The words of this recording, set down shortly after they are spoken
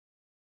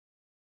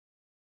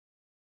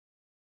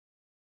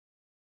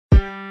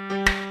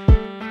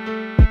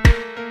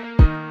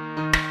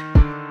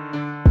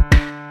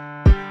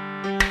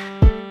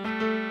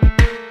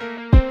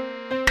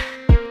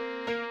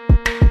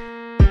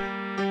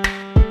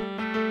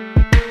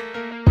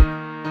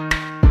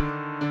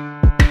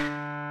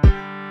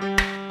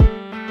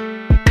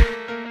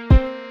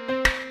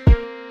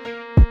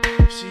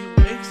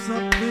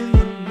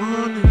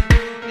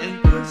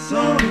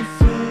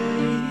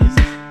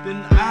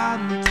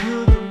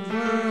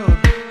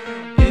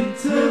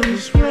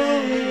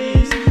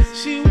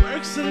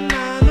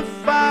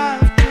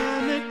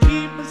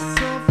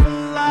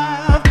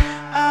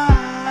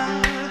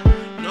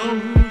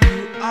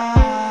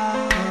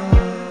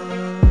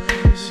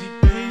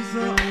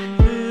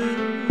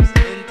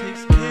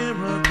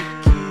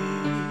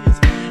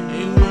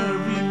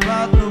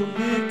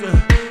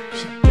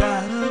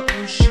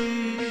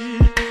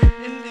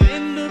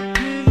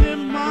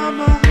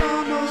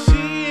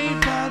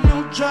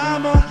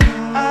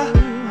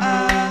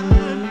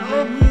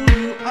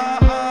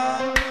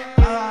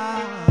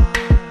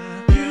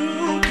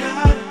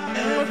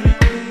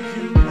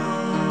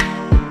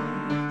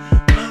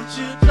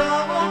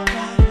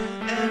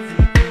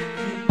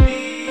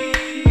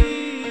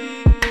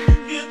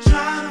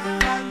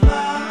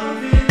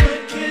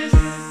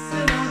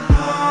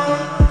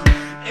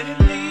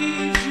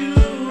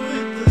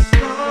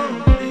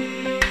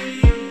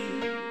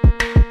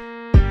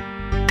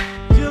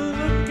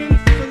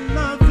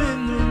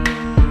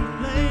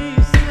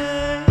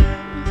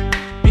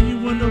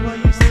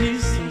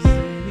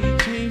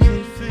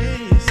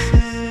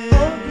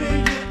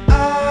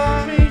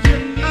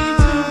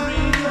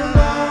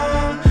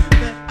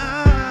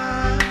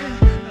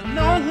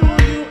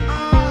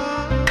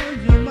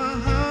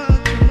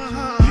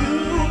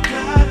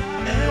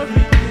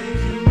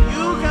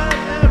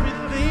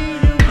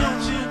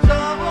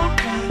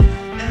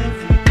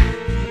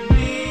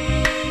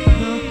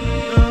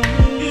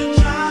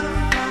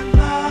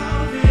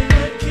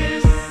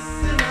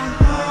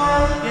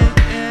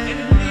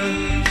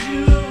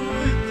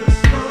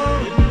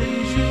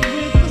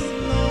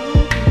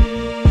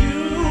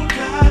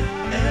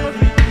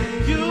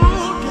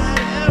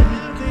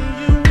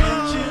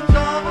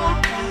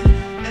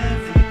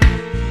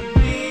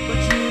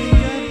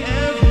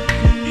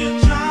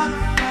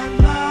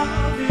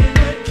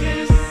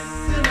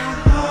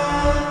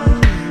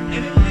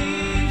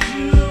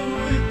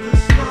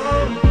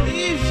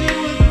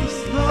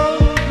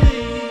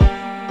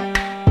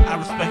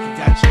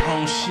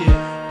own shit,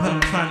 but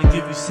I'm trying to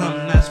give you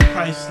something that's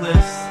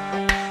priceless.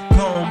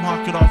 Go on,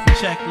 mark it off a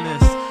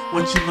checklist.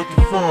 What you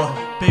looking for?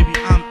 Baby,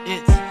 I'm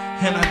it,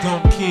 and I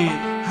don't care.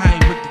 I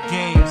ain't with the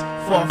games,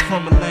 far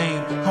from a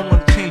lame. I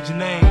wanna change your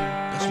name.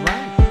 That's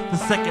right. The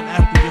second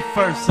after your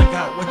first, I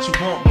got what you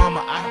want,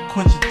 mama. I can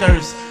quench your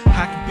thirst.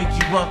 I can pick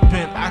you up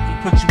and I can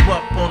put you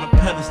up on a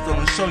pedestal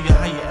and show you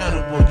how you're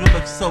edible. You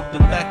look so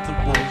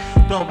delectable.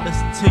 Don't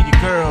listen to your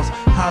girls,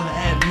 holler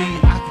at me.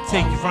 I can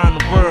take you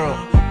around the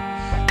world.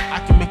 I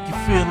can make you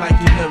feel like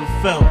you never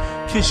felt.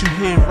 Kiss you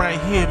here, right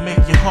here,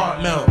 make your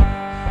heart melt.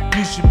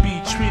 You should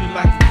be treated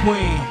like a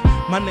queen.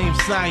 My name's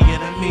Cire,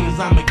 that means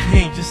I'm a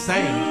king, just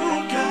saying.